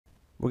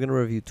we're going to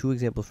review two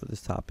examples for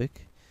this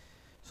topic.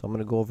 So I'm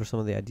going to go over some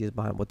of the ideas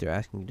behind what they're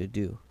asking you to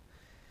do.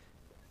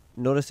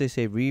 Notice they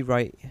say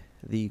rewrite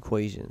the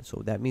equation.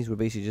 So that means we're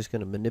basically just going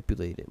to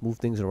manipulate it, move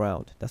things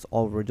around. That's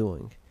all we're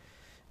doing.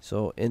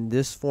 So in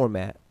this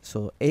format,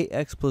 so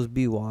ax plus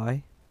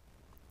by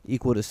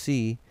equal to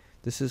c,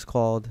 this is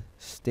called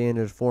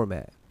standard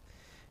format.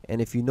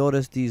 And if you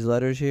notice these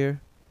letters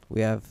here,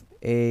 we have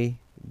a,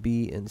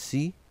 b, and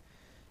c.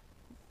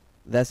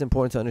 That's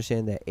important to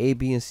understand that a,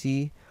 b, and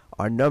c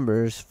are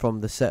numbers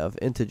from the set of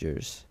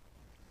integers.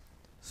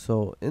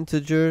 So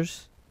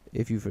integers,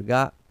 if you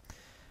forgot,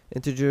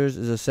 integers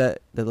is a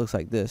set that looks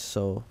like this.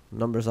 So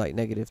numbers like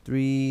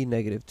 -3,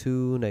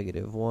 -2,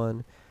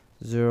 -1,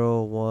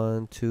 0,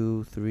 1,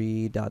 2,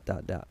 3, dot,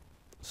 dot, dot.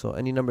 So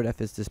any number that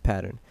fits this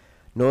pattern.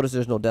 Notice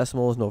there's no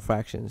decimals, no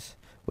fractions,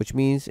 which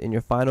means in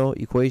your final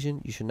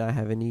equation, you should not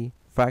have any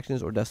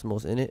fractions or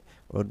decimals in it,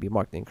 or it would be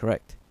marked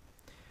incorrect.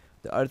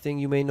 The other thing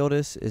you may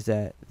notice is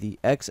that the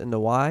x and the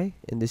y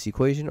in this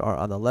equation are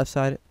on the left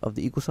side of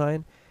the equal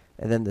sign,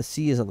 and then the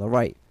c is on the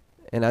right.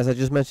 And as I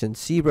just mentioned,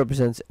 c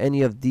represents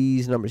any of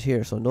these numbers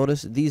here. So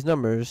notice these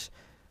numbers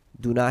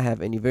do not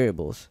have any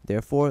variables.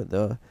 Therefore,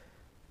 the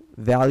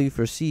value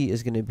for c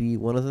is going to be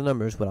one of the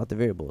numbers without the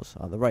variables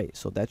on the right.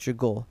 So that's your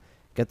goal.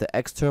 Get the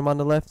x term on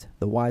the left,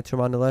 the y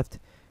term on the left,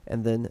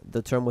 and then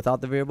the term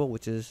without the variable,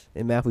 which is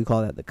in math we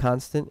call that the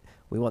constant.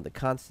 We want the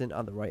constant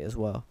on the right as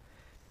well.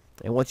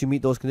 And once you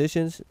meet those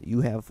conditions,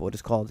 you have what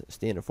is called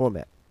standard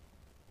format.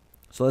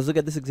 So let's look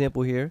at this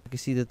example here. You can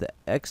see that the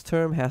x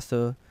term has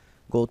to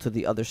go to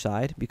the other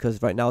side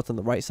because right now it's on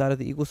the right side of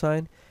the equal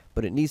sign,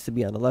 but it needs to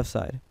be on the left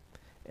side.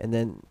 And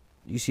then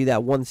you see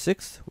that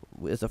 1/6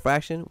 is a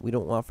fraction. We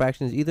don't want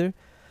fractions either.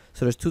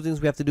 So there's two things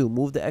we have to do.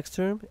 Move the x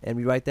term and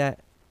rewrite that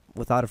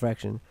without a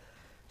fraction.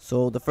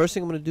 So the first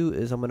thing I'm going to do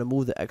is I'm going to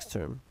move the x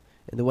term.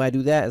 And the way I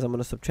do that is I'm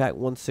going to subtract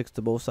 1/6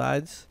 to both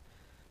sides,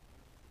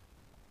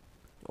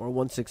 or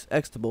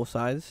 1/6x to both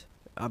sides.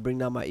 I'll bring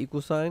down my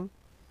equal sign.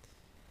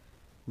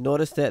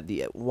 Notice that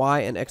the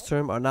y and x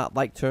term are not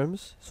like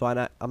terms, so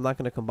I'm not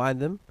going to combine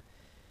them.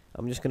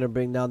 I'm just going to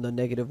bring down the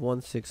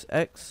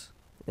 -1/6x,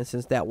 and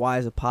since that y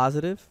is a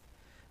positive,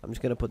 I'm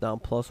just going to put down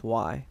plus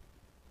y.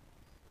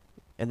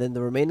 And then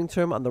the remaining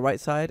term on the right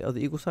side of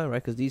the equal sign,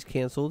 right, because these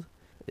canceled,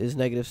 is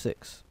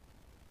 -6.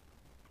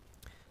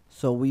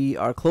 So we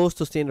are close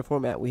to standard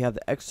format. We have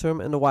the x term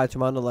and the y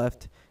term on the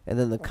left, and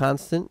then the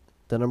constant,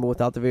 the number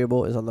without the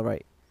variable, is on the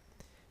right.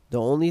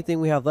 The only thing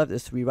we have left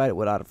is to rewrite it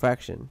without a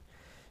fraction.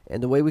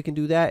 And the way we can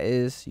do that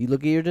is you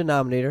look at your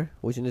denominator,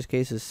 which in this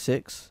case is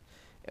 6,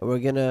 and we're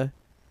going to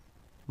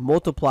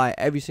multiply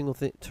every single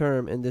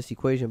term in this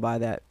equation by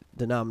that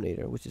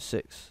denominator, which is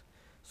 6.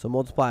 So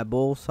multiply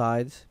both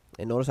sides,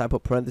 and notice I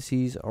put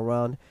parentheses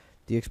around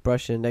the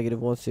expression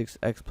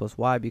 -1/6x plus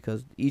y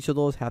because each of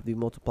those have to be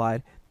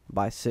multiplied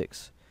by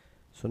 6.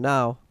 So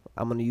now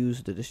I'm going to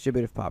use the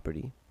distributive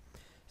property.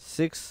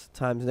 6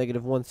 times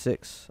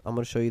 -1/6, I'm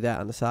going to show you that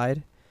on the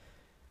side.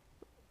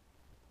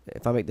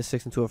 If I make the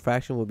 6 into a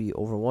fraction, it will be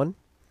over 1.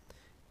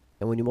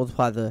 And when you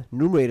multiply the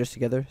numerators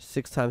together,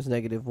 6 times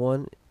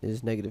 -1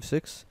 is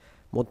 -6.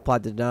 Multiply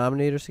the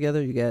denominators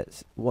together, you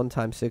get 1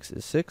 times 6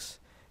 is 6.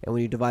 And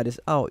when you divide this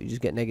out, you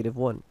just get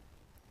 -1.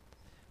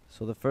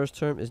 So the first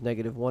term is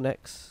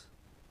 -1x.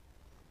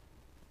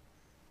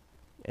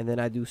 And then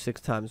I do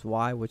 6 times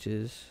y, which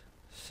is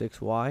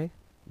 6y.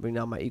 Bring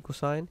down my equal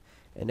sign.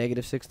 And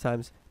 -6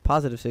 times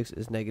 +6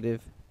 is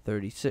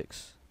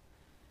 -36.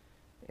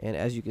 And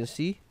as you can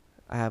see,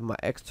 I have my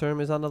x term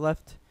is on the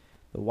left,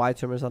 the y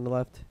term is on the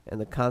left, and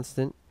the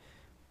constant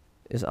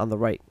is on the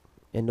right.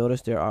 And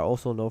notice there are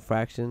also no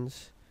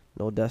fractions,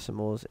 no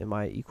decimals in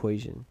my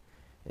equation.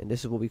 And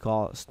this is what we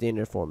call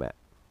standard format.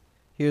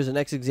 Here's the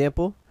next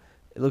example.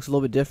 It looks a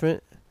little bit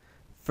different.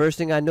 First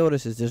thing I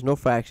notice is there's no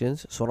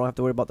fractions, so I don't have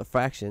to worry about the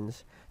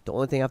fractions. The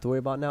only thing I have to worry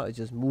about now is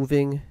just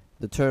moving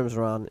the terms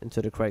around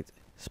into the correct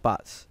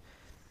spots.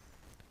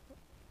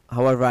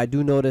 However, I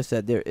do notice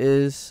that there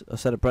is a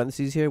set of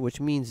parentheses here, which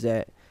means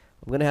that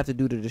I'm going to have to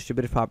do the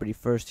distributive property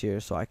first here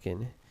so I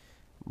can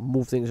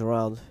move things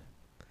around.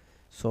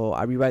 So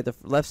I rewrite the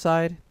left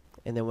side,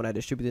 and then when I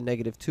distribute the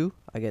 -2,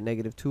 I get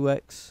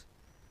 -2x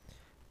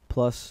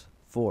plus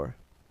 4.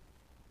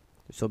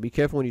 So be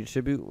careful when you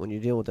distribute, when you're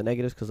dealing with the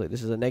negatives, because like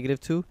this is a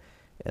 -2,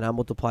 and I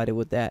multiplied it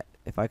with that.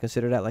 If I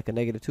consider that like a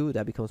 -2,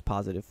 that becomes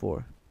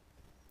 +4.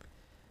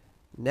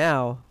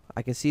 Now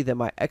I can see that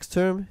my x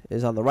term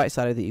is on the right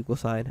side of the equal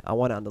sign. I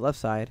want it on the left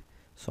side,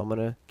 so I'm going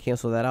to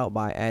cancel that out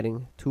by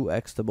adding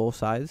 2x to both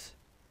sides.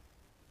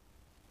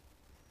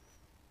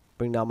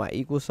 Bring down my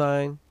equal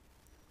sign.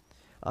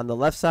 On the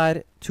left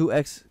side,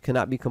 2x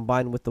cannot be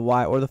combined with the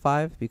y or the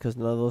 5 because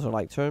none of those are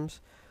like terms.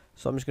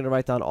 So I'm just going to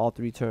write down all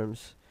three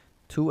terms.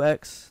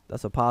 2x,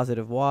 that's a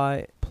positive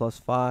y, plus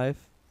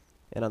 5.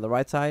 And on the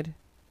right side,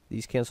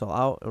 these cancel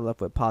out, and I'm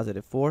left with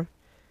 +4.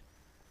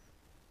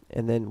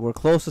 And then we're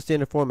close to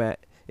standard format.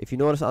 If you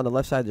notice on the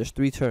left side, there's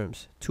three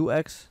terms.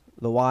 2x,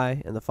 the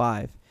y, and the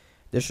 5.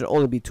 There should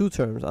only be two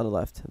terms on the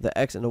left, the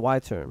x and the y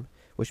term,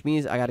 which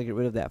means I got to get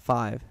rid of that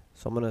 5.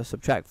 So I'm going to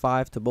subtract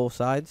 5 to both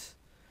sides.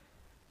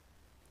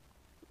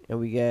 and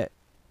we get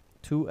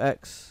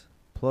 2x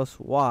plus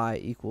y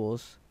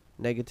equals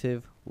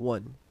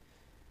 -1.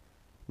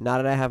 Now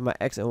that I have my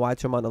x and y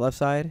term on the left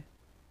side,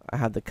 I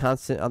have the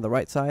constant on the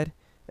right side,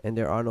 and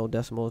there are no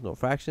decimals, no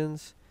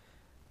fractions.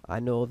 I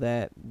know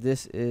that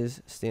this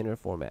is standard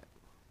format.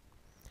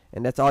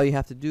 And that's all you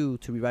have to do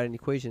to rewrite an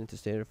equation into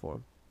standard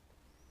form.